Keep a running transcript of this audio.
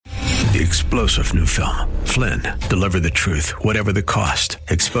The explosive new film, Flynn, deliver the truth, whatever the cost.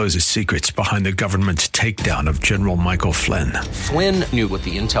 Exposes secrets behind the government's takedown of General Michael Flynn. Flynn knew what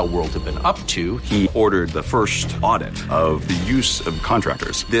the intel world had been up to. He ordered the first audit of the use of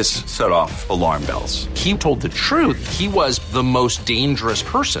contractors. This set off alarm bells. He told the truth. He was the most dangerous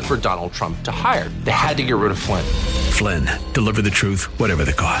person for Donald Trump to hire. They had to get rid of Flynn. Flynn, deliver the truth, whatever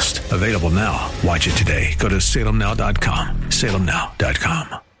the cost. Available now. Watch it today. Go to salemnow.com.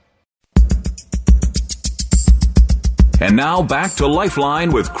 salemnow.com. And now back to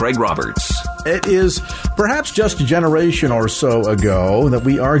Lifeline with Craig Roberts. It is perhaps just a generation or so ago that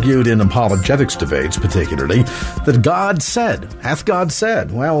we argued in apologetics debates, particularly, that God said, hath God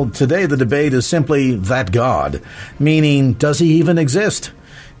said? Well, today the debate is simply that God, meaning, does he even exist?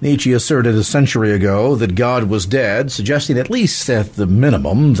 Nietzsche asserted a century ago that God was dead, suggesting at least at the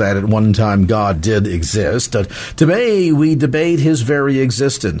minimum that at one time God did exist. Today we debate his very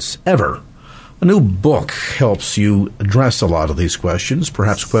existence, ever. A new book helps you address a lot of these questions,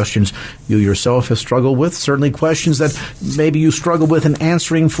 perhaps questions you yourself have struggled with, certainly questions that maybe you struggle with in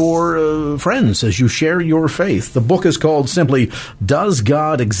answering for friends as you share your faith. The book is called simply, Does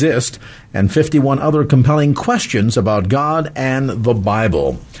God Exist? And 51 Other Compelling Questions About God and the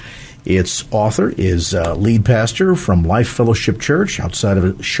Bible. Its author is lead pastor from Life Fellowship Church outside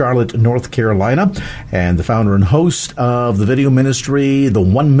of Charlotte, North Carolina, and the founder and host of the video ministry, The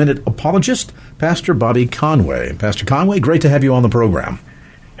 1 Minute Apologist, Pastor Bobby Conway. Pastor Conway, great to have you on the program.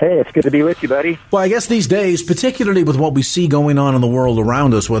 Hey, it's good to be with you, buddy. Well, I guess these days, particularly with what we see going on in the world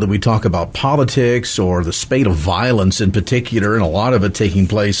around us, whether we talk about politics or the spate of violence in particular, and a lot of it taking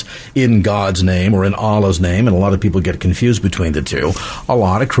place in God's name or in Allah's name, and a lot of people get confused between the two, a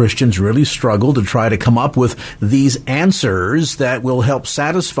lot of Christians really struggle to try to come up with these answers that will help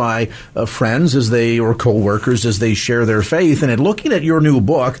satisfy friends as they, or co-workers as they share their faith. And in looking at your new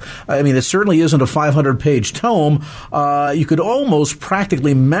book, I mean, it certainly isn't a 500-page tome. You could almost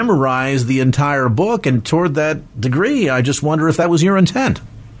practically memorize the entire book, and toward that degree, I just wonder if that was your intent.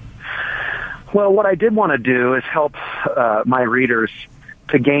 Well, what I did want to do is help my readers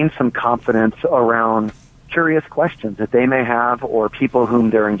to gain some confidence around curious questions that they may have, or people whom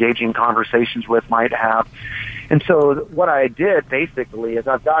they're engaging conversations with might have. And so what I did basically is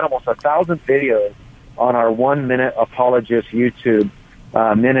I've got almost 1,000 videos on our 1 Minute Apologist YouTube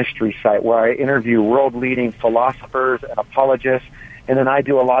ministry site, where I interview world-leading philosophers and apologists, and then I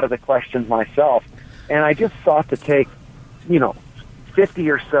do a lot of the questions myself. And I just sought to take, 50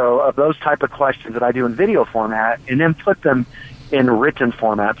 or so of those type of questions that I do in video format and then put them in written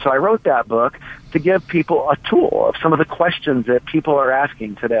format. So I wrote that book to give people a tool of some of the questions that people are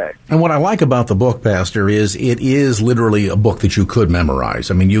asking today. And what I like about the book, Pastor, is it is literally a book that you could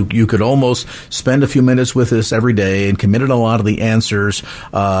memorize. I mean, you could almost spend a few minutes with this every day and committed a lot of the answers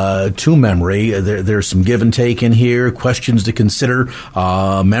to memory. There's some give and take in here, questions to consider,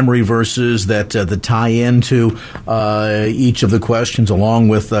 memory verses that tie into each of the questions, along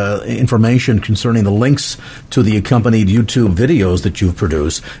with information concerning the links to the accompanied YouTube videos that you've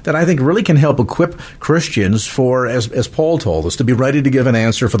produced, that I think really can help equip Christians for, as Paul told us, to be ready to give an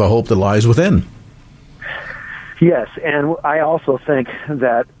answer for the hope that lies within. Yes, and I also think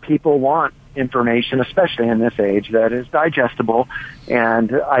that people want information, especially in this age, that is digestible,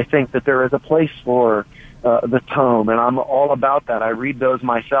 and I think that there is a place for the tome, and I'm all about that. I read those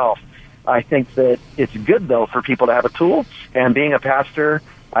myself. I think that it's good, though, for people to have a tool, and being a pastor,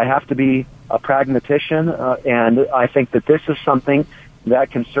 I have to be a pragmatician, and I think that this is something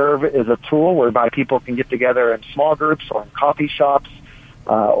that can serve as a tool whereby people can get together in small groups or in coffee shops,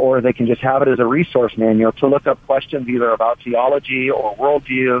 or they can just have it as a resource manual to look up questions either about theology or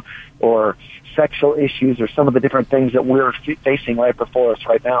worldview or sexual issues or some of the different things that we're facing right before us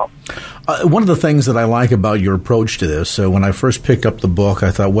right now. One of the things that I like about your approach to this, when I first picked up the book,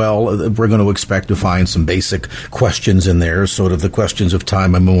 I thought, well, we're going to expect to find some basic questions in there, sort of the questions of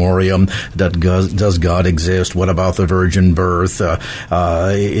time and memoriam. Does God exist? What about the virgin birth?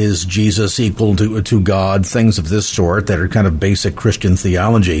 Is Jesus equal to God? Things of this sort that are kind of basic Christian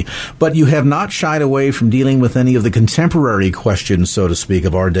theology. But you have not shied away from dealing with any of the contemporary questions, so to speak,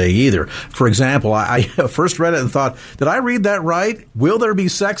 of our day either. For example, I first read it and thought, did I read that right? Will there be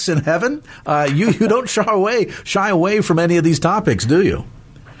sex in heaven? You don't shy away from any of these topics, do you?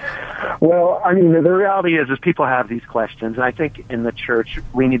 Well, I mean, the reality is people have these questions, and I think in the church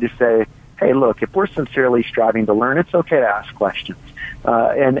we need to say, hey, look, if we're sincerely striving to learn, it's okay to ask questions.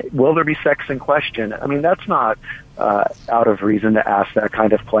 And will there be sex in question? I mean, that's not out of reason to ask that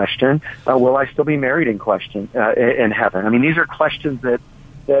kind of question. Will I still be married in question in heaven? I mean, these are questions that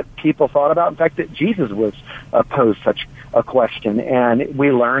that people thought about. In fact, that Jesus was posed such a question. And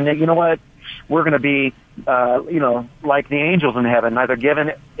we learned that, you know what, we're going to be, like the angels in heaven, neither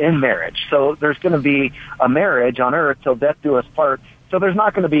given in marriage. So there's going to be a marriage on earth till death do us part. So there's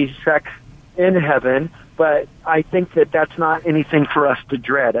not going to be sex in heaven, but I think that that's not anything for us to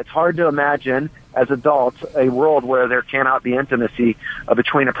dread. It's hard to imagine as adults a world where there cannot be intimacy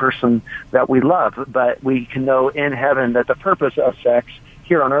between a person that we love, but we can know in heaven that the purpose of sex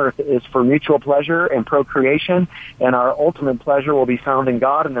here on earth is for mutual pleasure and procreation, and our ultimate pleasure will be found in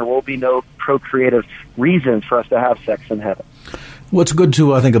God, and there will be no procreative reasons for us to have sex in heaven. What's good,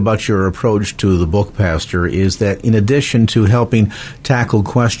 too, I think, about your approach to the book, Pastor, is that in addition to helping tackle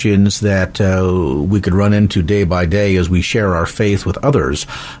questions that we could run into day by day as we share our faith with others,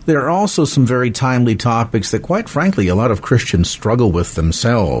 there are also some very timely topics that, quite frankly, a lot of Christians struggle with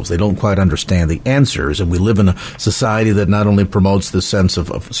themselves. They don't quite understand the answers, and we live in a society that not only promotes the sense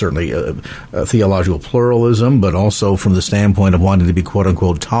of certainly theological pluralism, but also from the standpoint of wanting to be,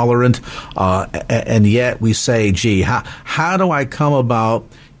 quote-unquote, tolerant, and yet we say, gee, how do I come about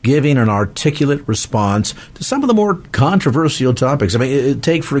giving an articulate response to some of the more controversial topics? I mean,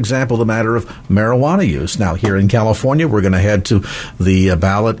 take, for example, the matter of marijuana use. Now, here in California, we're going to head to the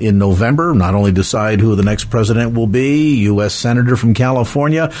ballot in November, not only decide who the next president will be, U.S. Senator from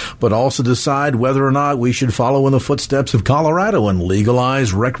California, but also decide whether or not we should follow in the footsteps of Colorado and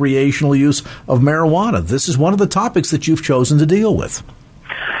legalize recreational use of marijuana. This is one of the topics that you've chosen to deal with.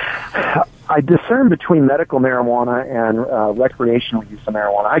 I discern between medical marijuana and recreational use of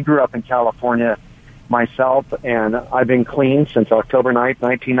marijuana. I grew up in California myself, and I've been clean since October 9th,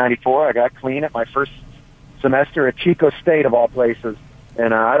 1994. I got clean at my first semester at Chico State, of all places.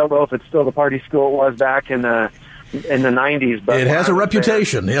 And I don't know if it's still the party school it was back in the 90s. But it has a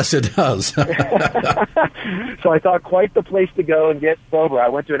reputation. There, yes, it does. So I thought, quite the place to go and get sober. I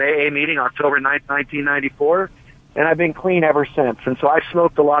went to an AA meeting October 9th, 1994. And I've been clean ever since. And so I've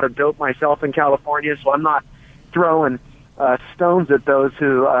smoked a lot of dope myself in California, so I'm not throwing stones at those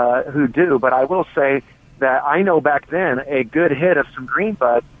who do. But I will say that I know back then a good hit of some green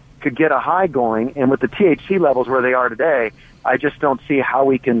bud could get a high going. And with the THC levels where they are today, I just don't see how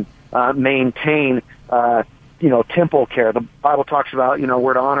we can maintain, temple care. The Bible talks about,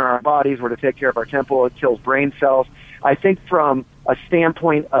 we're to honor our bodies, we're to take care of our temple. It kills brain cells. I think from a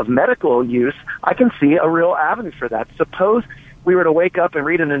standpoint of medical use, I can see a real avenue for that. Suppose we were to wake up and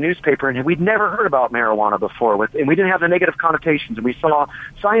read in the newspaper and we'd never heard about marijuana before, and we didn't have the negative connotations, and we saw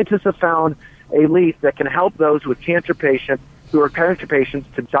scientists have found a leaf that can help those with cancer patients who are cancer patients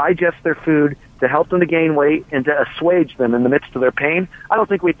to digest their food, to help them to gain weight, and to assuage them in the midst of their pain. I don't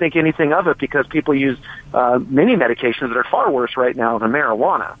think we'd think anything of it, because people use many medications that are far worse right now than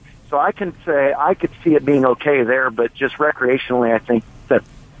marijuana. So I can say I could see it being okay there, but just recreationally, I think that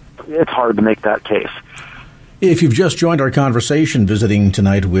it's hard to make that case. If you've just joined our conversation, visiting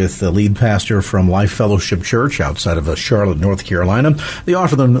tonight with the lead pastor from Life Fellowship Church outside of Charlotte, North Carolina, they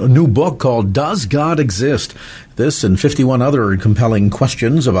offer them a new book called Does God Exist? This and 51 other compelling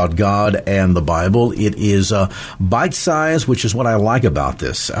questions about God and the Bible. It is bite-sized, which is what I like about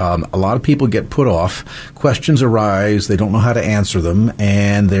this. A lot of people get put off. Questions arise. They don't know how to answer them,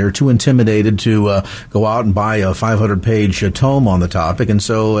 and they're too intimidated to go out and buy a 500-page tome on the topic. And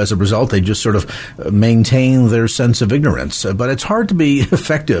so, as a result, they just sort of maintain their sense of ignorance. But it's hard to be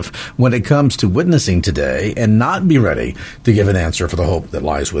effective when it comes to witnessing today and not be ready to give an answer for the hope that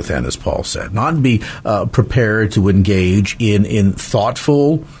lies within, as Paul said. Not be prepared to engage in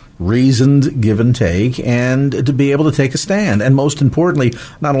thoughtful, reasoned give and take, and to be able to take a stand. And most importantly,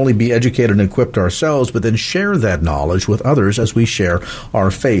 not only be educated and equipped ourselves, but then share that knowledge with others as we share our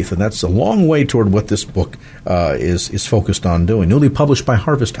faith. And that's a long way toward what this book is focused on doing. Newly published by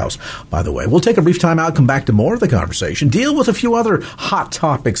Harvest House, by the way. We'll take a brief time out, come back to more of the conversation, deal with a few other hot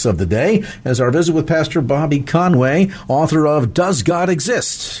topics of the day as our visit with Pastor Bobby Conway, author of Does God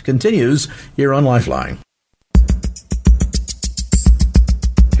Exist?, continues here on Lifeline.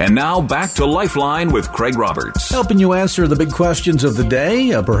 And now back to Lifeline with Craig Roberts. Helping you answer the big questions of the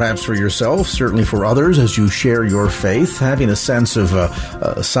day, perhaps for yourself, certainly for others as you share your faith, having a sense of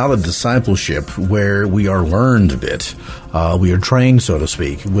solid discipleship where we are learned a bit. We are trained, so to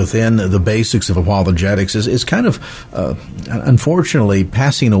speak, within the basics of apologetics is kind of, unfortunately,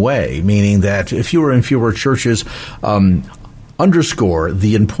 passing away, meaning that fewer and fewer churches underscore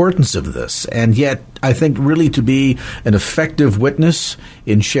the importance of this, and yet I think really to be an effective witness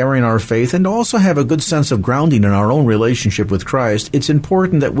in sharing our faith and to also have a good sense of grounding in our own relationship with Christ, it's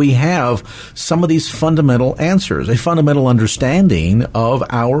important that we have some of these fundamental answers, a fundamental understanding of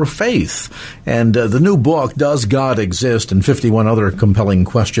our faith. And the new book, Does God Exist? And 51 Other Compelling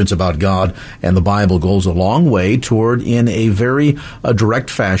Questions About God and the Bible goes a long way toward, in a very direct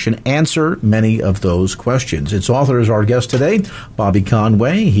fashion, answer many of those questions. Its author is our guest today, Bobby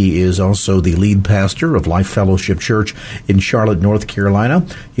Conway. He is also the lead pastor of Life Fellowship Church in Charlotte, North Carolina.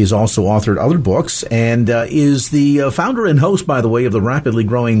 He's also authored other books and is the founder and host, by the way, of the rapidly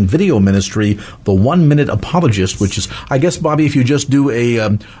growing video ministry, The 1 Minute Apologist, which is, I guess, Bobby, if you just do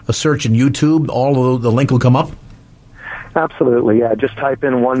a search in YouTube, all of the link will come up? Absolutely, yeah. Just type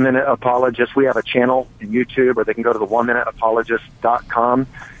in 1 Minute Apologist. We have a channel in YouTube, or they can go to the 1minuteapologist.com,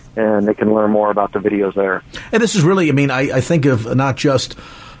 and they can learn more about the videos there. And this is really, I think of not just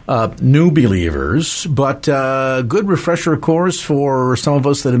new believers, but good refresher course for some of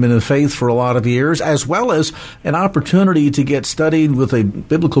us that have been in faith for a lot of years, as well as an opportunity to get studied with a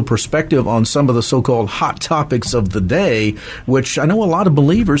biblical perspective on some of the so-called hot topics of the day, which I know a lot of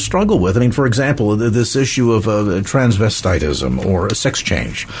believers struggle with. For example, this issue of transvestitism or sex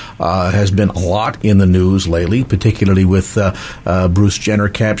change has been a lot in the news lately, particularly with Bruce Jenner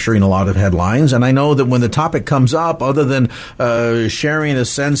capturing a lot of headlines. And I know that when the topic comes up, other than sharing a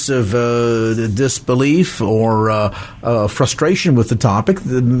sense of disbelief or frustration with the topic,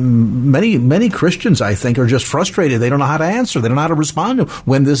 many Christians, I think, are just frustrated. They don't know how to answer. They don't know how to respond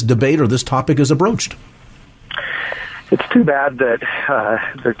when this debate or this topic is approached. It's too bad that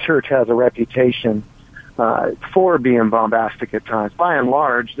the church has a reputation for being bombastic at times. By and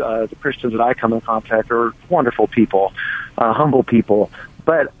large, the Christians that I come in contact are wonderful people, humble people,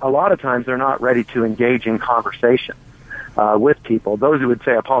 but a lot of times they're not ready to engage in conversation with people. Those who would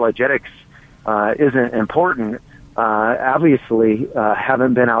say apologetics isn't important obviously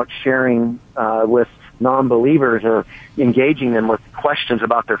haven't been out sharing with non-believers or engaging them with questions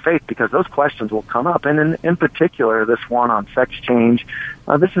about their faith, because those questions will come up. And in particular, this one on sex change,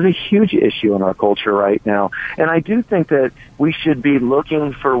 this is a huge issue in our culture right now. And I do think that we should be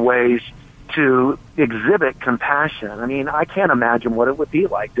looking for ways to exhibit compassion. I can't imagine what it would be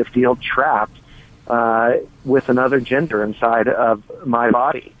like to feel trapped with another gender inside of my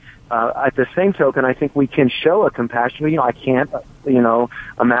body. At the same token, I think we can show a compassion. I can't,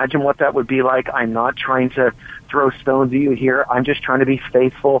 imagine what that would be like. I'm not trying to throw stones at you here. I'm just trying to be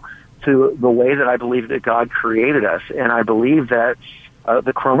faithful to the way that I believe that God created us. And I believe that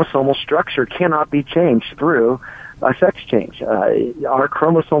the chromosomal structure cannot be changed through a sex change. Our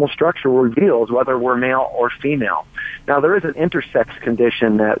chromosomal structure reveals whether we're male or female. Now, there is an intersex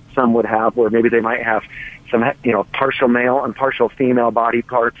condition that some would have where maybe they might have some, partial male and partial female body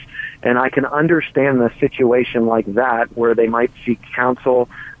parts. And I can understand the situation like that where they might seek counsel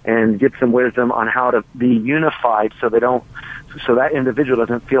and get some wisdom on how to be unified so that individual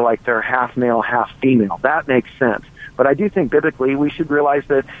doesn't feel like they're half male, half female. That makes sense. But I do think biblically we should realize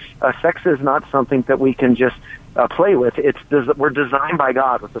that sex is not something that we can just play with. We're designed by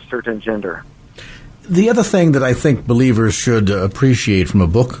God with a certain gender. The other thing that I think believers should appreciate from a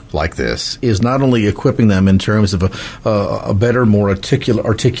book like this is not only equipping them in terms of a better, more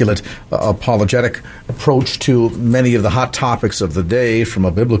articulate apologetic approach to many of the hot topics of the day from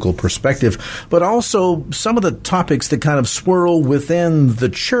a biblical perspective, but also some of the topics that kind of swirl within the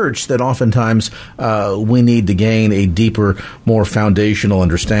church that oftentimes we need to gain a deeper, more foundational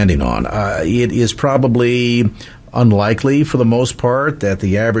understanding on. It is probably unlikely, for the most part, that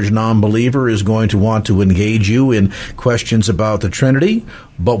the average non-believer is going to want to engage you in questions about the Trinity,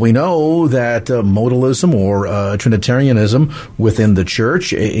 but we know that modalism or Trinitarianism within the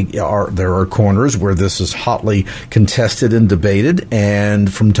church, there are corners where this is hotly contested and debated,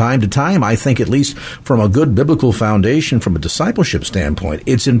 and from time to time, I think at least from a good biblical foundation, from a discipleship standpoint,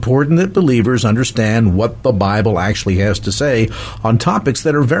 it's important that believers understand what the Bible actually has to say on topics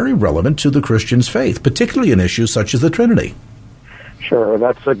that are very relevant to the Christian's faith, particularly in issues such as the Trinity. Sure,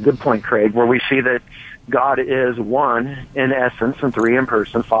 that's a good point, Craig, where we see that God is one in essence and three in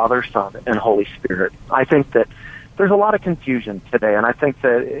person, Father, Son, and Holy Spirit. I think that there's a lot of confusion today, and I think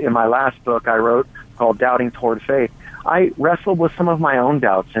that in my last book I wrote called Doubting Toward Faith, I wrestled with some of my own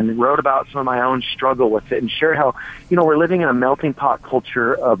doubts and wrote about some of my own struggle with it and shared how, we're living in a melting pot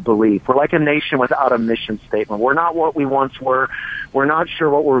culture of belief. We're like a nation without a mission statement. We're not what we once were. We're not sure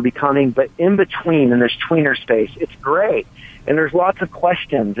what we're becoming, but in between, in this tweener space, it's great. And there's lots of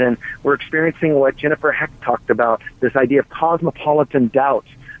questions, and we're experiencing what Jennifer Heck talked about, this idea of cosmopolitan doubts,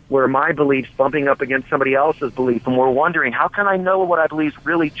 where my belief's bumping up against somebody else's belief, and we're wondering, how can I know what I believe is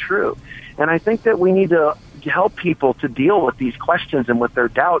really true? And I think that we need to help people to deal with these questions and with their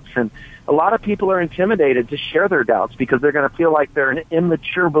doubts. And a lot of people are intimidated to share their doubts because they're going to feel like they're an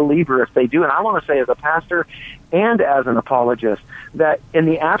immature believer if they do. And I want to say, as a pastor and as an apologist, that in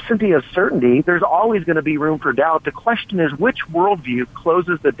the absence of certainty, there's always going to be room for doubt. The question is, which worldview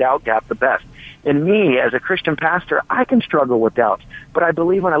closes the doubt gap the best? And me, as a Christian pastor, I can struggle with doubts. But I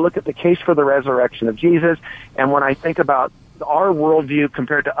believe when I look at the case for the resurrection of Jesus, and when I think about our worldview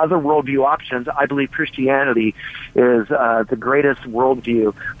compared to other worldview options, I believe Christianity is the greatest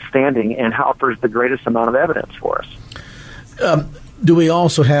worldview standing and offers the greatest amount of evidence for us. Do we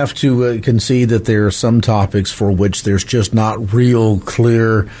also have to concede that there are some topics for which there's just not real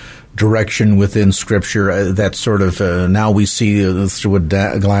clear direction within Scripture, that sort of now we see through a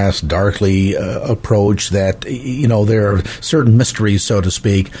glass darkly approach, that, you know, there are certain mysteries, so to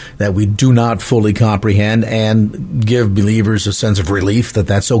speak, that we do not fully comprehend, and give believers a sense of relief that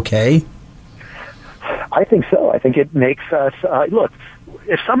that's okay? I think so. I think it makes us, look,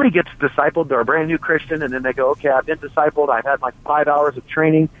 if somebody gets discipled, they're a brand new Christian, and then they go, okay, I've been discipled, I've had like 5 hours of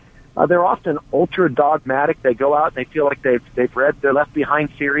training, they're often ultra dogmatic. They go out and they feel like they've read their Left Behind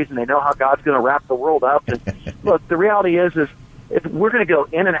series and they know how God's going to wrap the world up. And look, the reality is if we're going to go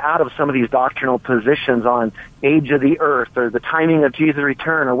in and out of some of these doctrinal positions on age of the earth or the timing of Jesus'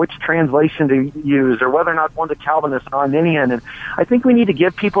 return or which translation to use or whether or not one's a Calvinist or Arminian. And I think we need to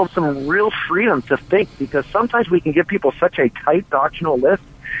give people some real freedom to think, because sometimes we can give people such a tight doctrinal list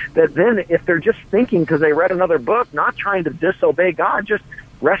that then if they're just thinking because they read another book, not trying to disobey God, just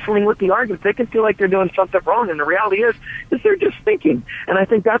wrestling with the arguments, they can feel like they're doing something wrong. And the reality is they're just thinking. And I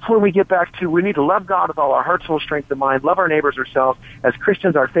think that's when we get back to, we need to love God with all our heart, soul, strength, and mind, love our neighbors ourselves. As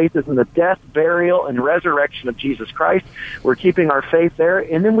Christians, our faith is in the death, burial, and resurrection of Jesus Christ. We're keeping our faith there.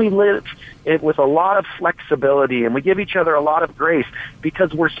 And then we live it with a lot of flexibility, and we give each other a lot of grace,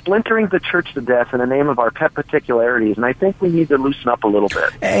 because we're splintering the church to death in the name of our pet particularities. And I think we need to loosen up a little bit.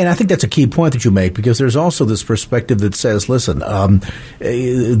 And I think that's a key point that you make, because there's also this perspective that says, listen,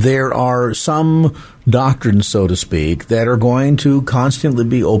 there are some doctrines, so to speak, that are going to constantly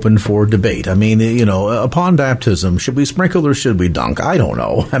be open for debate. I mean, you know, upon baptism, should we sprinkle or should we dunk? I don't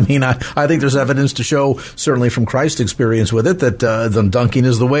know. I mean, I think there's evidence to show, certainly from Christ's experience with it, that the dunking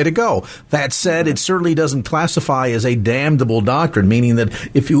is the way to go. That said, it certainly doesn't classify as a damnable doctrine, meaning that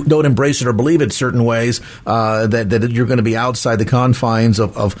if you don't embrace it or believe it certain ways, that you're going to be outside the confines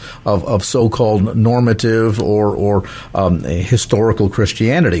of so-called normative or historical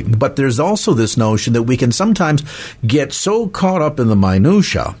Christianity. But there's also this notion that we can sometimes get so caught up in the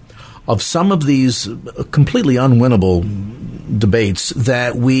minutia of some of these completely unwinnable debates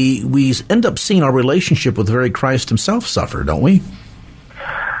that we end up seeing our relationship with the very Christ himself suffer, don't we?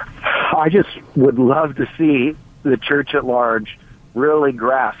 I just would love to see the church at large really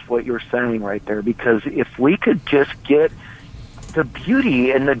grasp what you're saying right there, because if we could just get the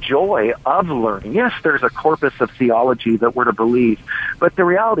beauty and the joy of learning. Yes, there's a corpus of theology that we're to believe, but the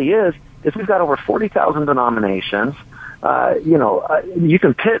reality is we've got over 40,000 denominations. You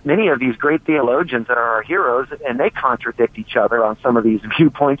can pit many of these great theologians that are our heroes, and they contradict each other on some of these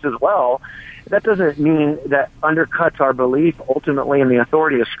viewpoints as well. That doesn't mean that undercuts our belief ultimately in the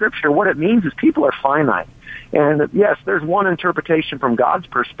authority of Scripture. What it means is people are finite. And yes, there's one interpretation from God's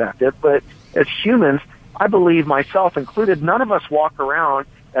perspective, but as humans, I believe, myself included, none of us walk around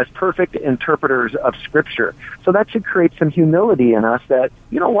as perfect interpreters of Scripture. So that should create some humility in us that,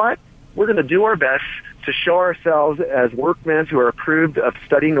 you know what, we're going to do our best to show ourselves as workmen who are approved of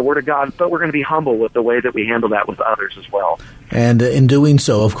studying the Word of God, but we're going to be humble with the way that we handle that with others as well. And in doing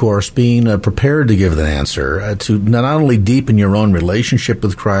so, of course, being prepared to give an answer to not only deepen your own relationship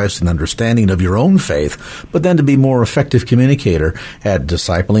with Christ and understanding of your own faith, but then to be more effective communicator at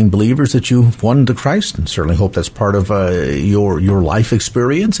discipling believers that you've won to Christ, and certainly hope that's part of your life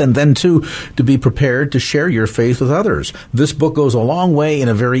experience, and then to be prepared to share your faith with others. This book goes a long way in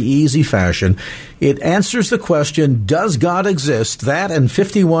a very easy fashion. It answers the question, does God exist? That and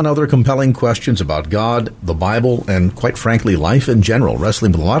 51 other compelling questions about God, the Bible, and quite frankly, life in general,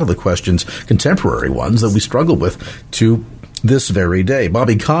 wrestling with a lot of the questions, contemporary ones, that we struggle with to this very day.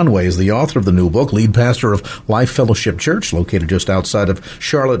 Bobby Conway is the author of the new book, lead pastor of Life Fellowship Church, located just outside of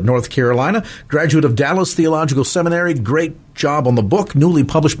Charlotte, North Carolina, graduate of Dallas Theological Seminary. Great job on the book, newly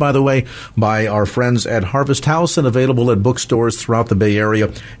published, by the way, by our friends at Harvest House and available at bookstores throughout the Bay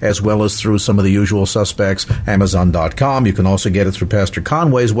Area, as well as through some of the usual suspects, Amazon.com. You can also get it through Pastor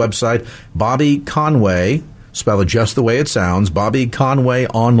Conway's website, bobbyconway.com. Spell it just the way it sounds,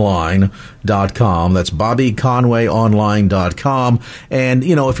 BobbyConwayOnline.com. That's BobbyConwayOnline.com. And,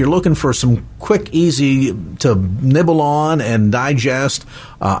 if you're looking for some quick, easy to nibble on and digest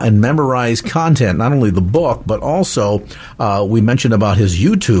and memorize content, not only the book, but also we mentioned about his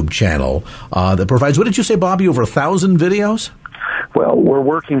YouTube channel that provides, what did you say, Bobby, over 1,000 videos? Well, we're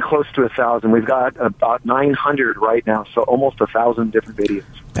working close to 1,000. We've got about 900 right now, so almost 1,000 different videos.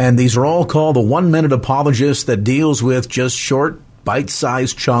 And these are all called the 1 Minute Apologist, that deals with just short,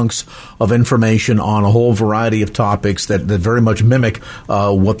 bite-sized chunks of information on a whole variety of topics that very much mimic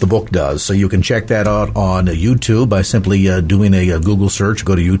what the book does. So you can check that out on YouTube by simply doing a Google search.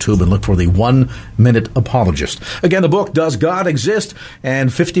 Go to YouTube and look for the 1 Minute Apologist. Again, the book, Does God Exist?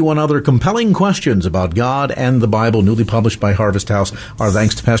 And 51 other compelling questions about God and the Bible, newly published by Harvest House. Our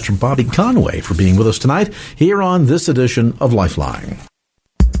thanks to Pastor Bobby Conway for being with us tonight here on this edition of Lifeline.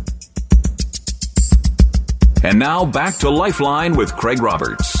 And now back to Lifeline with Craig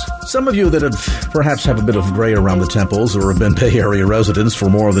Roberts. Some of you that perhaps have a bit of gray around the temples or have been Bay Area residents for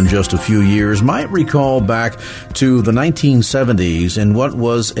more than just a few years might recall back to the 1970s and what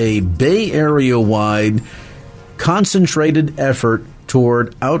was a Bay Area-wide concentrated effort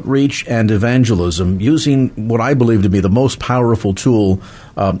toward outreach and evangelism using what I believe to be the most powerful tool,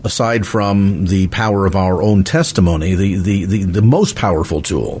 aside from the power of our own testimony, the most powerful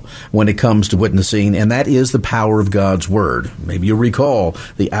tool when it comes to witnessing, and that is the power of God's Word. Maybe you recall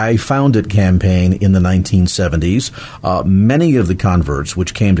the I Found It campaign in the 1970s. Many of the converts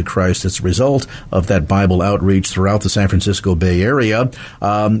which came to Christ as a result of that Bible outreach throughout the San Francisco Bay Area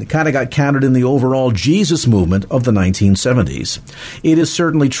kind of got counted in the overall Jesus movement of the 1970s. It is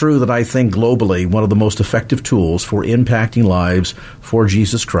certainly true that I think globally one of the most effective tools for impacting lives for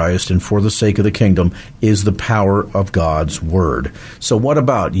Jesus Christ and for the sake of the kingdom is the power of God's Word. So what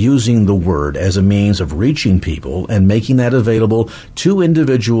about using the Word as a means of reaching people and making that available to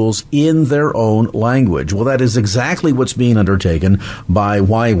individuals in their own language? Well, that is exactly what's being undertaken by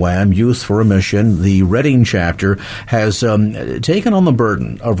YWAM, Youth for a Mission. The Redding chapter has taken on the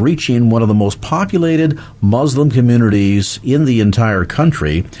burden of reaching one of the most populated Muslim communities in the entire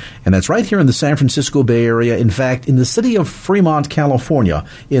country, and that's right here in the San Francisco Bay Area. In fact, in the city of Fremont, California,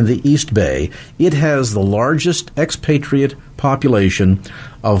 in the East Bay, it has the largest expatriate population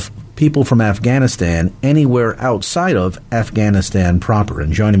of people from Afghanistan anywhere outside of Afghanistan proper.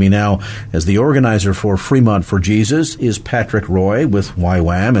 And joining me now as the organizer for Fremont for Jesus is Patrick Roy with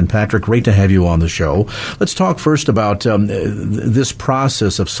YWAM. And Patrick, great to have you on the show. Let's talk first about this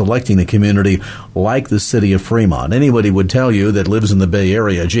process of selecting a community like the city of Fremont. Anybody would tell you that lives in the Bay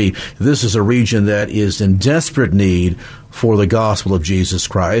Area, gee, this is a region that is in desperate need for the gospel of Jesus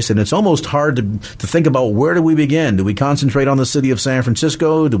Christ. And it's almost hard to think about, where do we begin? Do we concentrate on the city of San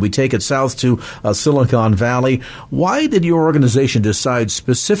Francisco? Do we take it south to Silicon Valley? Why did your organization decide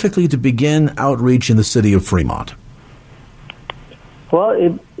specifically to begin outreach in the city of Fremont?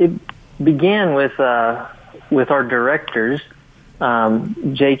 Well, it began with our directors,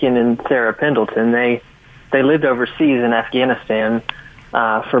 Jake and Sarah Pendleton. They lived overseas in Afghanistan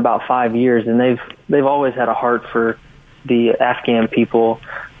for about 5 years, and they've always had a heart for the Afghan people,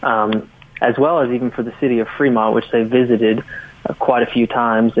 as well as even for the city of Fremont, which they visited quite a few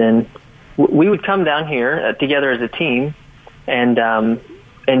times. And we would come down here together as a team and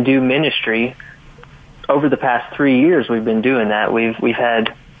do ministry. Over the past 3 years, we've been doing that. We've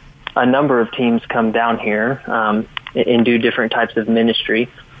had a number of teams come down here and do different types of ministry.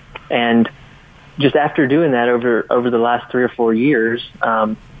 And just after doing that over the last 3 or 4 years,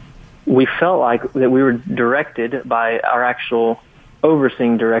 we felt like that we were directed by our actual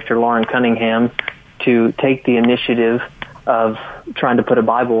overseeing director, Lauren Cunningham, to take the initiative of trying to put a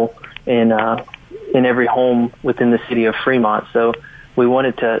Bible in every home within the city of Fremont. So we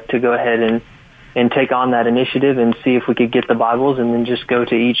wanted to go ahead and take on that initiative and see if we could get the Bibles, and then just go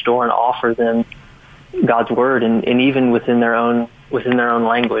to each door and offer them God's Word, and even within their own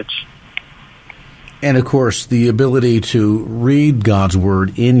language. And, of course, the ability to read God's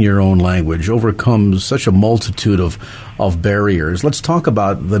Word in your own language overcomes such a multitude of barriers. Let's talk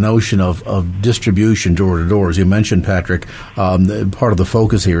about the notion of distribution door to door. As you mentioned, Patrick, part of the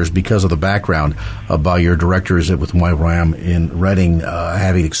focus here is because of the background by your directors with YWAM in Redding,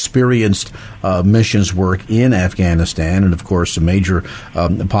 having experienced missions work in Afghanistan, and, of course, a major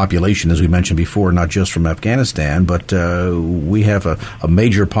population, as we mentioned before, not just from Afghanistan, but we have a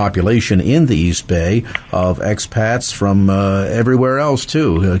major population in the East Bay of expats from everywhere else,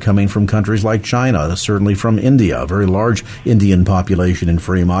 too, coming from countries like China, certainly from India, a very large large Indian population in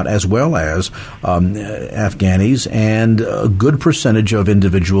Fremont, as well as Afghanis, and a good percentage of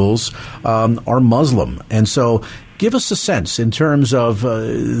individuals are Muslim. And so give us a sense in terms of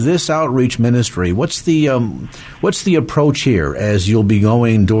this outreach ministry. What's the approach here as you'll be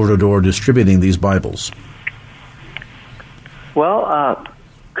going door to door distributing these Bibles? Well,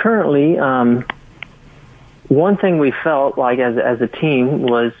 currently, one thing we felt like as a team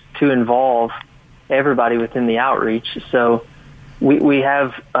was to involve everybody within the outreach. So we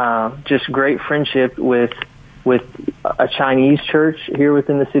have just great friendship with a Chinese church here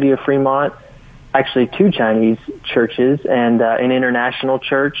within the city of Fremont. Actually, 2 Chinese churches and an international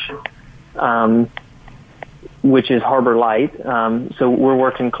church, which is Harbor Light. So we're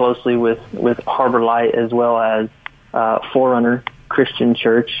working closely with Harbor Light as well as Forerunner Christian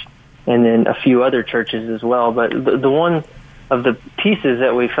Church, and then a few other churches as well. But the one of the pieces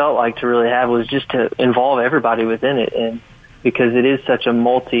that we felt like to really have was just to involve everybody within it, and because it is such a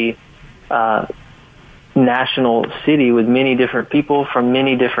multi-national city with many different people from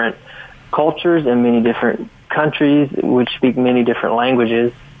many different cultures and many different countries which speak many different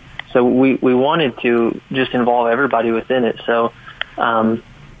languages. So we wanted to just involve everybody within it. So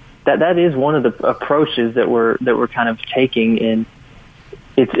that is one of the approaches that we're kind of taking, and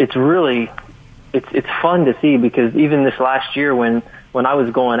it's really fun to see, because even this last year when I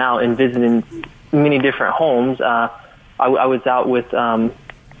was going out and visiting many different homes, I was out with a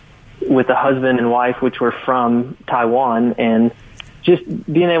husband and wife which were from Taiwan, and just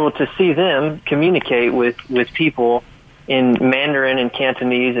being able to see them communicate with people in Mandarin and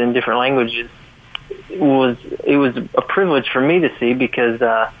Cantonese and different languages was a privilege for me to see, because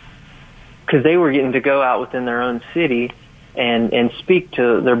they were getting to go out within their own city and speak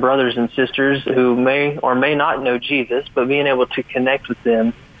to their brothers and sisters who may or may not know Jesus, but being able to connect with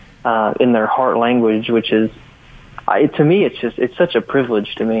them in their heart language, which is, to me, it's such a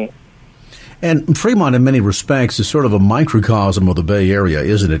privilege to me. And Fremont, in many respects, is sort of a microcosm of the Bay Area,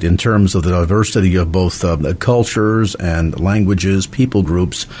 isn't it, in terms of the diversity of both cultures and languages, people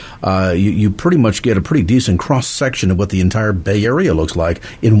groups. You pretty much get a pretty decent cross-section of what the entire Bay Area looks like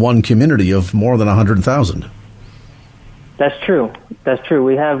in one community of more than 100,000. That's true.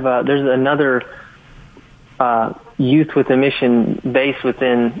 We have there's another Youth with a Mission base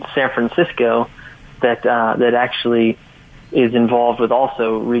within San Francisco that actually is involved with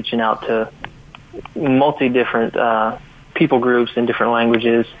also reaching out to multi-different people groups in different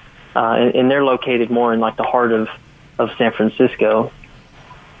languages, and they're located more in like the heart of San Francisco.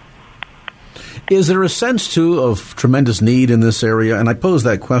 Is there a sense, too, of tremendous need in this area? And I pose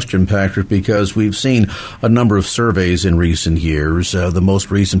that question, Patrick, because we've seen a number of surveys in recent years, the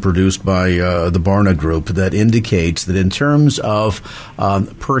most recent produced by the Barna Group, that indicates that in terms of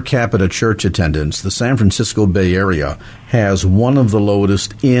per capita church attendance, the San Francisco Bay Area has one of the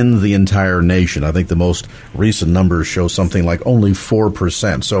lowest in the entire nation. I think the most recent numbers show something like only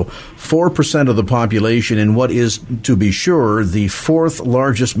 4%. So 4% of the population in what is, to be sure, the 4th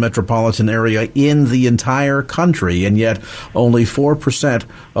largest metropolitan area in the entire country, and yet only 4%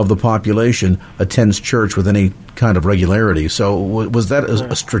 of the population attends church with any kind of regularity. So was that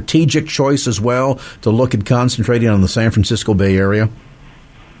a strategic choice as well, to look at concentrating on the San Francisco Bay Area?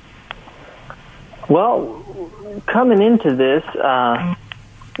 Well, coming into this,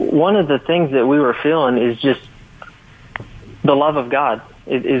 one of the things that we were feeling is just the love of God.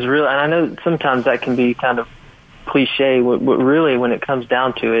 It is real, and I know sometimes that can be kind of cliche. What really, when it comes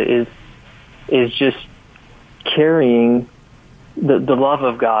down to it, is just carrying the love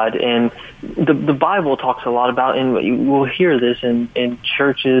of God. And the Bible talks a lot about, and we'll hear this in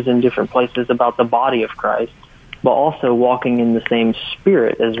churches and different places, about the body of Christ, but also walking in the same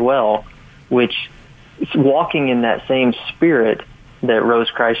spirit as well, which walking in that same spirit that rose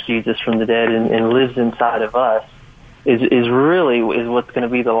Christ Jesus from the dead and lives inside of us is really what's going to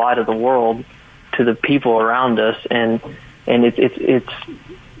be the light of the world to the people around us, and it's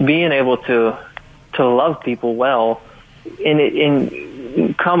being able to love people well,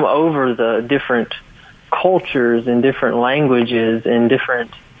 and come over the different cultures and different languages and different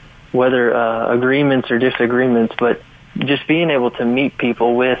whether agreements or disagreements, but just being able to meet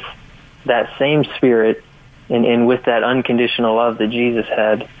people with that same spirit and with that unconditional love that Jesus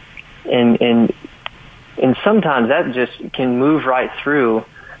had, and sometimes that just can move right through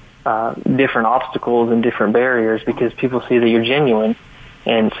different obstacles and different barriers, because people see that you're genuine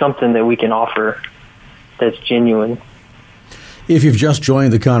and something that we can offer that's genuine. If you've just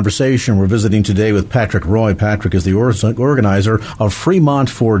joined the conversation, we're visiting today with Patrick Roy. Patrick is the organizer of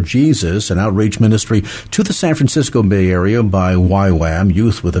Fremont for Jesus, an outreach ministry to the San Francisco Bay Area by YWAM,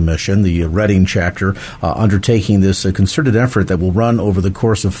 Youth with a Mission, the Redding chapter, undertaking this concerted effort that will run over the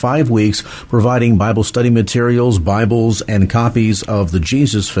course of 5 weeks, providing Bible study materials, Bibles, and copies of the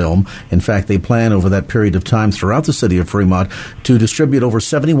Jesus film. In fact, they plan over that period of time throughout the city of Fremont to distribute over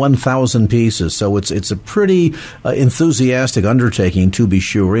 71,000 pieces. So it's a pretty enthusiastic undertaking, to be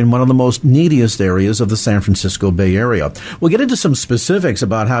sure, in one of the most neediest areas of the San Francisco Bay Area. We'll get into some specifics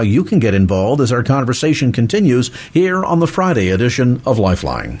about how you can get involved as our conversation continues here on the Friday edition of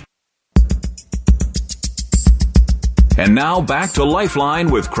Lifeline. And now back to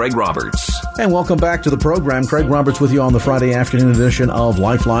Lifeline with Craig Roberts. And welcome back to the program. Craig Roberts with you on the Friday afternoon edition of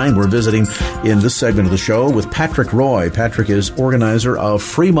Lifeline. We're visiting in this segment of the show with Patrick Roy. Patrick is organizer of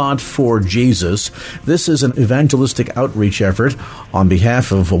Fremont for Jesus. This is an evangelistic outreach effort on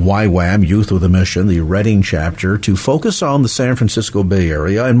behalf of YWAM, Youth with a Mission, the Redding chapter, to focus on the San Francisco Bay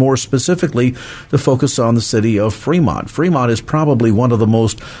Area, and more specifically, to focus on the city of Fremont. Fremont is probably one of the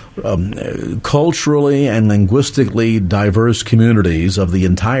most culturally and linguistically diverse communities of the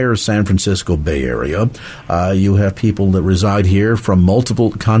entire San Francisco Bay Area. You have people that reside here from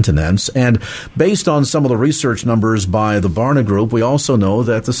multiple continents, and based on some of the research numbers by the Barna Group, we also know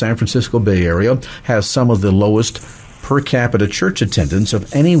that the San Francisco Bay Area has some of the lowest per capita church attendance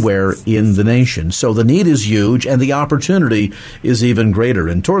of anywhere in the nation. So the need is huge, and the opportunity is even greater.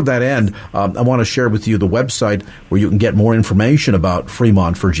 And toward that end, I want to share with you the website where you can get more information about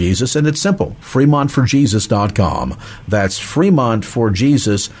Fremont for Jesus, and it's simple, fremontforjesus.com. That's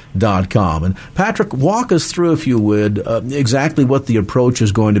fremontforjesus.com. And Patrick, walk us through, if you would, exactly what the approach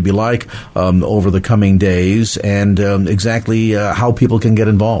is going to be like over the coming days, and exactly how people can get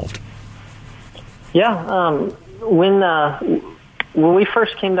involved. Yeah, when we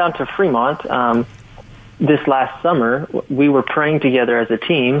first came down to Fremont this last summer, we were praying together as a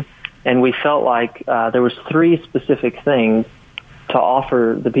team, and we felt like there was 3 specific things to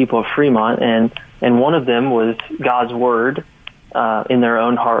offer the people of Fremont, and one of them was God's Word in their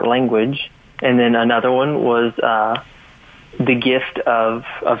own heart language, and then another one was the gift of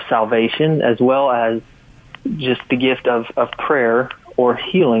salvation, as well as just the gift of prayer or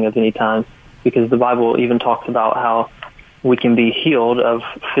healing of any time. Because the Bible even talks about how we can be healed of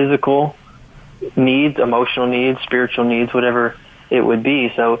physical needs, emotional needs, spiritual needs, whatever it would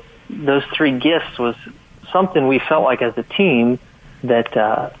be. So those 3 gifts was something we felt like as a team that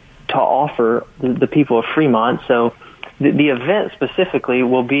to offer the people of Fremont. So the event specifically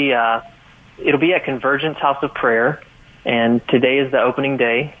will be it'll be at Convergence House of Prayer, and today is the opening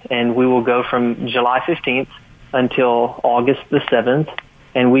day, and we will go from July 15th until August the 7th.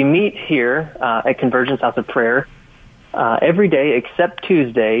 And we meet here at Convergence House of Prayer every day except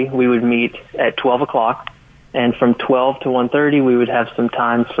Tuesday. We would meet at 12 o'clock, and from 12 to 1:30 we would have some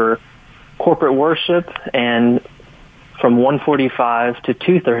time for corporate worship, and from 1:45 to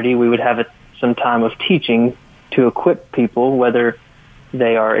 2:30 we would have some time of teaching to equip people, whether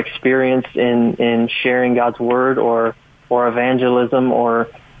they are experienced in sharing God's Word or evangelism or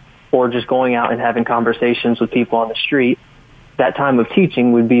just going out and having conversations with people on the street. That time of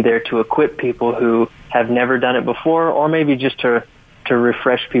teaching would be there to equip people who have never done it before, or maybe just to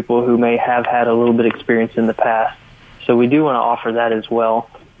refresh people who may have had a little bit of experience in the past. So we do want to offer that as well.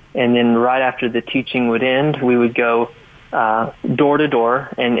 And then right after the teaching would end, we would go door to door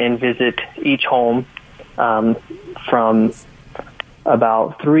and visit each home from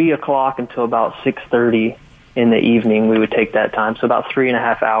about 3 o'clock until about 6:30 in the evening. We would take that time. So about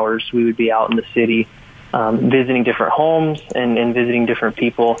 3.5 hours we would be out in the city visiting different homes and visiting different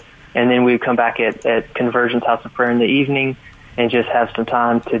people. And then we would come back at Convergence House of Prayer in the evening and just have some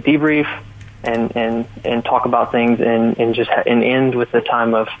time to debrief and talk about things and end with the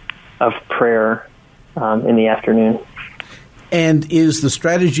time of prayer in the afternoon. And is the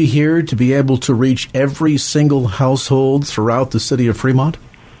strategy here to be able to reach every single household throughout the city of Fremont?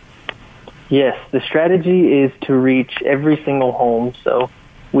 Yes, the strategy is to reach every single home. So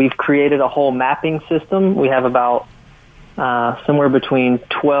we've created a whole mapping system. We have about somewhere between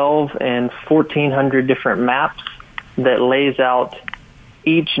 12 and 1,400 different maps that lays out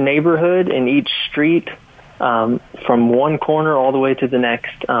each neighborhood and each street from one corner all the way to the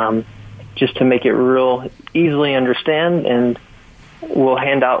next, just to make it real easily understand. And we'll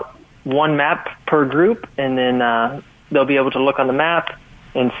hand out one map per group, and then they'll be able to look on the map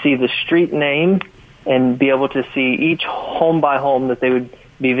and see the street name and be able to see each home by home that they would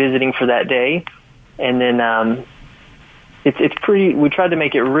be visiting for that day. And then it's pretty, we tried to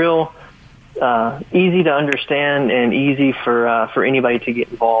make it real easy to understand and easy for anybody to get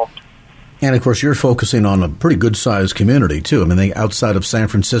involved. And, of course, you're focusing on a pretty good-sized community, too. I mean, outside of San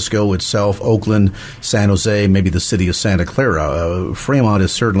Francisco itself, Oakland, San Jose, maybe the city of Santa Clara, Fremont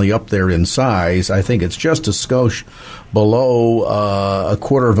is certainly up there in size. I think it's just a skosh below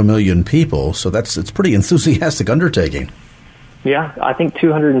 250,000 people, so it's a pretty enthusiastic undertaking. Yeah, I think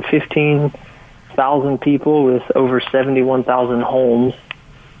 215,000 people with over 71,000 homes.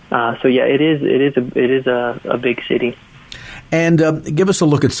 So, yeah, it is a big city. And give us a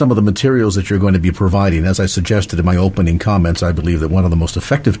look at some of the materials that you're going to be providing. As I suggested in my opening comments, I believe that one of the most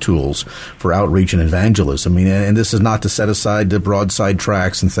effective tools for outreach and evangelism, and this is not to set aside the broadside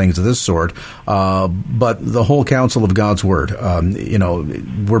tracts and things of this sort, but the whole counsel of God's Word.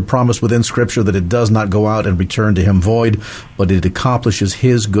 We're promised within Scripture that it does not go out and return to Him void, but it accomplishes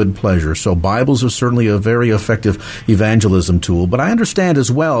His good pleasure. So Bibles are certainly a very effective evangelism tool. But I understand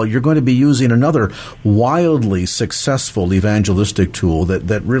as well you're going to be using another wildly successful evangelistic tool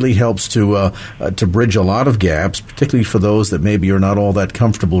that really helps to bridge a lot of gaps, particularly for those that maybe are not all that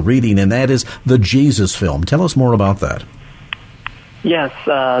comfortable reading, and that is the Jesus Film. Tell us more about that. Yes,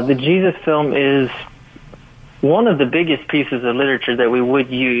 the Jesus Film is one of the biggest pieces of literature that we would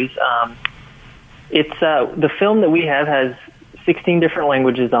use. It's the film that we have has 16 different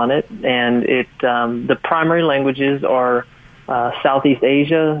languages on it, and the primary languages are Southeast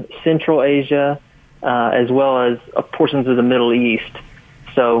Asia, Central Asia, as well as portions of the Middle East.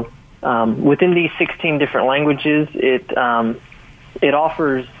 So within these 16 different languages, it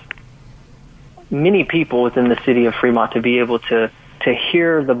offers many people within the city of Fremont to be able to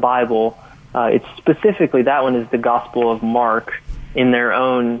hear the Bible. It's specifically, that one is the Gospel of Mark in their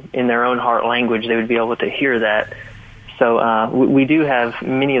own heart language. They would be able to hear that. So we do have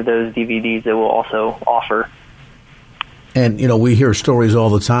many of those DVDs that we'll also offer. And, we hear stories all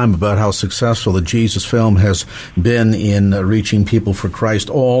the time about how successful the Jesus Film has been in reaching people for Christ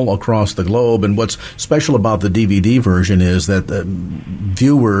all across the globe. And what's special about the DVD version is that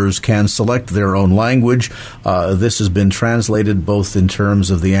viewers can select their own language. This has been translated both in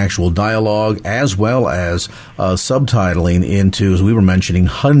terms of the actual dialogue as well as subtitling into, as we were mentioning,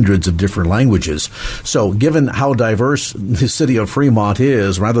 hundreds of different languages. So given how diverse the city of Fremont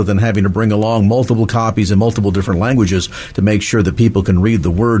is, rather than having to bring along multiple copies in multiple different languages to make sure that people can read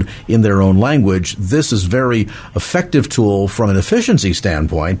the Word in their own language, this is a very effective tool from an efficiency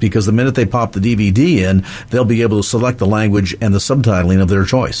standpoint, because the minute they pop the DVD in, they'll be able to select the language and the subtitling of their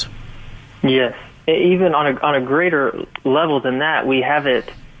choice. Yes. Even on a greater level than that, we have it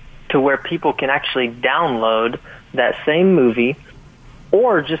to where people can actually download that same movie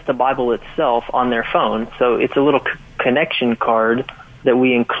or just the Bible itself on their phone. So it's a little connection card that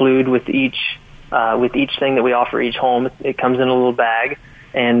we include with each thing that we offer each home. It comes in a little bag,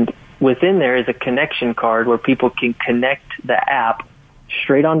 and within there is a connection card where people can connect the app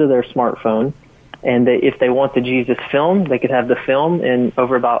straight onto their smartphone. And if they want the Jesus Film, they could have the film in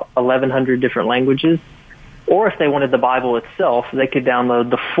over about 1,100 different languages. Or if they wanted the Bible itself, they could download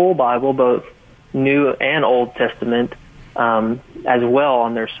the full Bible, both New and Old Testament, as well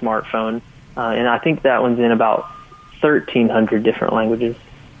on their smartphone. And I think that one's in about 1,300 different languages.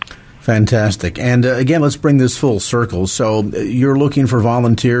 Fantastic. And again, let's bring this full circle. So you're looking for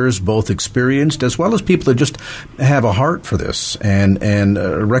volunteers, both experienced as well as people that just have a heart for this and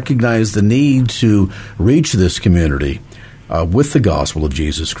recognize the need to reach this community with the gospel of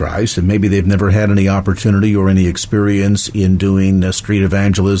Jesus Christ. And maybe they've never had any opportunity or any experience in doing street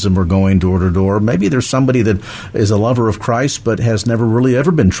evangelism or going door to door. Maybe there's somebody that is a lover of Christ but has never really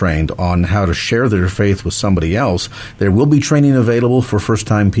ever been trained on how to share their faith with somebody else. There will be training available for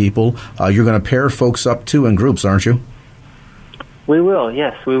first-time people. You're going to pair folks up, too, in groups, aren't you? We will,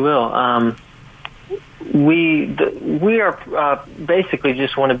 yes, we will. We are basically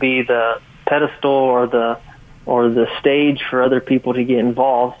just want to be the pedestal or the stage for other people to get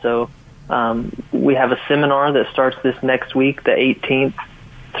involved. So we have a seminar that starts this next week, the 18th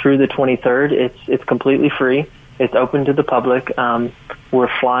through the 23rd. It's completely free. It's open to the public.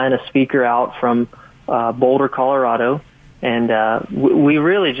 We're flying a speaker out from Boulder, Colorado, and we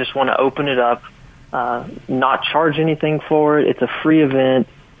really just want to open it up, not charge anything for it. It's a free event.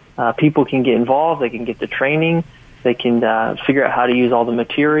 People can get involved. They can get the training. They can figure out how to use all the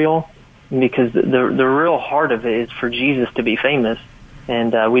material, because the real heart of it is for Jesus to be famous.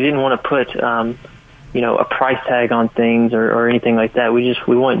 And we didn't want to put a price tag on things or anything like that.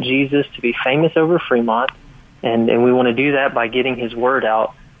 We want Jesus to be famous over Fremont, and we want to do that by getting his word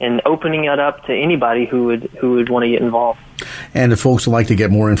out and opening it up to anybody who would want to get involved. And if folks would like to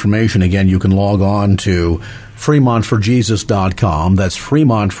get more information, again, you can log on to FremontForJesus.com. That's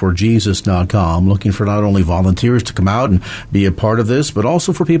FremontForJesus.com, looking for not only volunteers to come out and be a part of this, but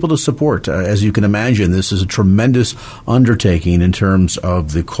also for people to support. As you can imagine, this is a tremendous undertaking in terms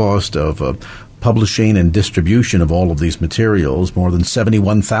of the cost of publishing and distribution of all of these materials. More than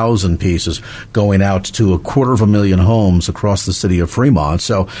 71,000 pieces going out to 250,000 homes across the city of Fremont.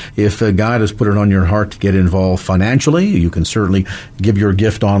 So if God has put it on your heart to get involved financially, you can certainly give your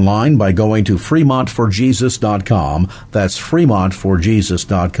gift online by going to FremontForJesus.com. That's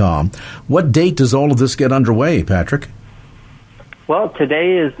FremontForJesus.com. What date does all of this get underway, Patrick? Well,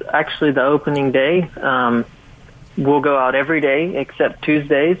 today is actually the opening day. We'll go out every day except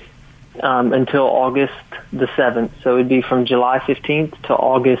Tuesdays. Until August the 7th. So it would be from July 15th to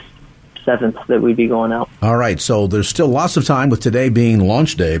August 7th that we'd be going out. All right, so there's still lots of time, with today being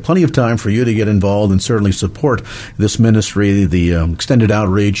launch day, plenty of time for you to get involved and certainly support this ministry, the extended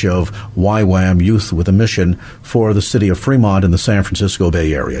outreach of YWAM, Youth with a Mission, for the city of Fremont and the San Francisco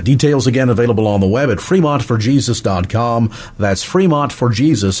Bay Area. Details again available on the web at FremontForJesus.com. That's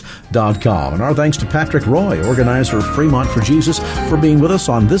FremontForJesus.com. And our thanks to Patrick Roy, organizer of Fremont for Jesus, for being with us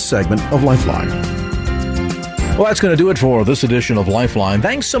on this segment of Lifeline. Well, that's going to do it for this edition of Lifeline.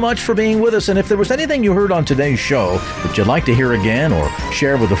 Thanks so much for being with us. And if there was anything you heard on today's show that you'd like to hear again or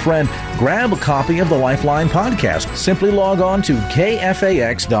share with a friend, grab a copy of the Lifeline podcast. Simply log on to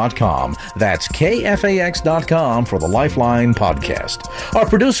KFAX.com. That's KFAX.com for the Lifeline podcast. Our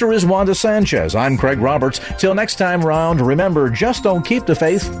producer is Wanda Sanchez. I'm Craig Roberts. Till next time round, remember, just don't keep the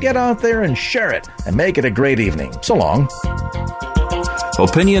faith. Get out there and share it and make it a great evening. So long.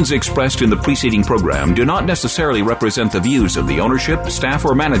 Opinions expressed in the preceding program do not necessarily represent the views of the ownership, staff,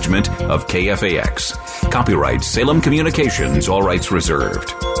 or management of KFAX. Copyright Salem Communications, all rights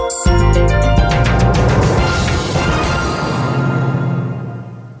reserved.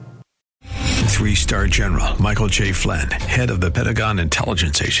 Three-star General Michael J. Flynn, head of the Pentagon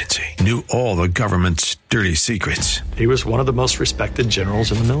Intelligence Agency, knew all the government's dirty secrets. He was one of the most respected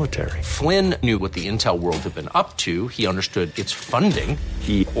generals in the military. Flynn knew what the intel world had been up to. He understood its funding.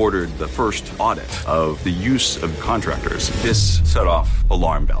 He ordered the first audit of the use of contractors. This set off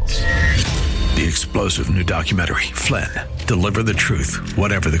alarm bells. The explosive new documentary, Flynn, Deliver the Truth,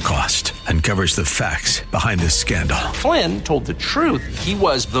 Whatever the Cost, uncovers the facts behind this scandal. Flynn told the truth. He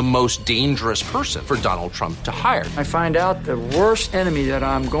was the most dangerous person for Donald Trump to hire. I find out the worst enemy that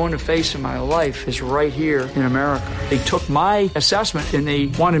I'm going to face in my life is right here in America. They took my assessment and they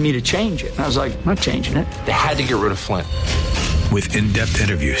wanted me to change it. And I was like, I'm not changing it. They had to get rid of Flynn. With in-depth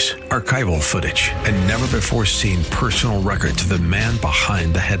interviews, archival footage, and never-before-seen personal records of the man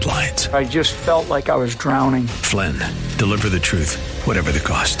behind the headlines. I just felt like I was drowning. Flynn, Deliver the Truth, Whatever the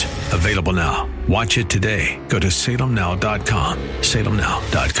Cost. Available now. Watch it today. Go to salemnow.com.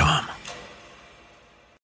 salemnow.com.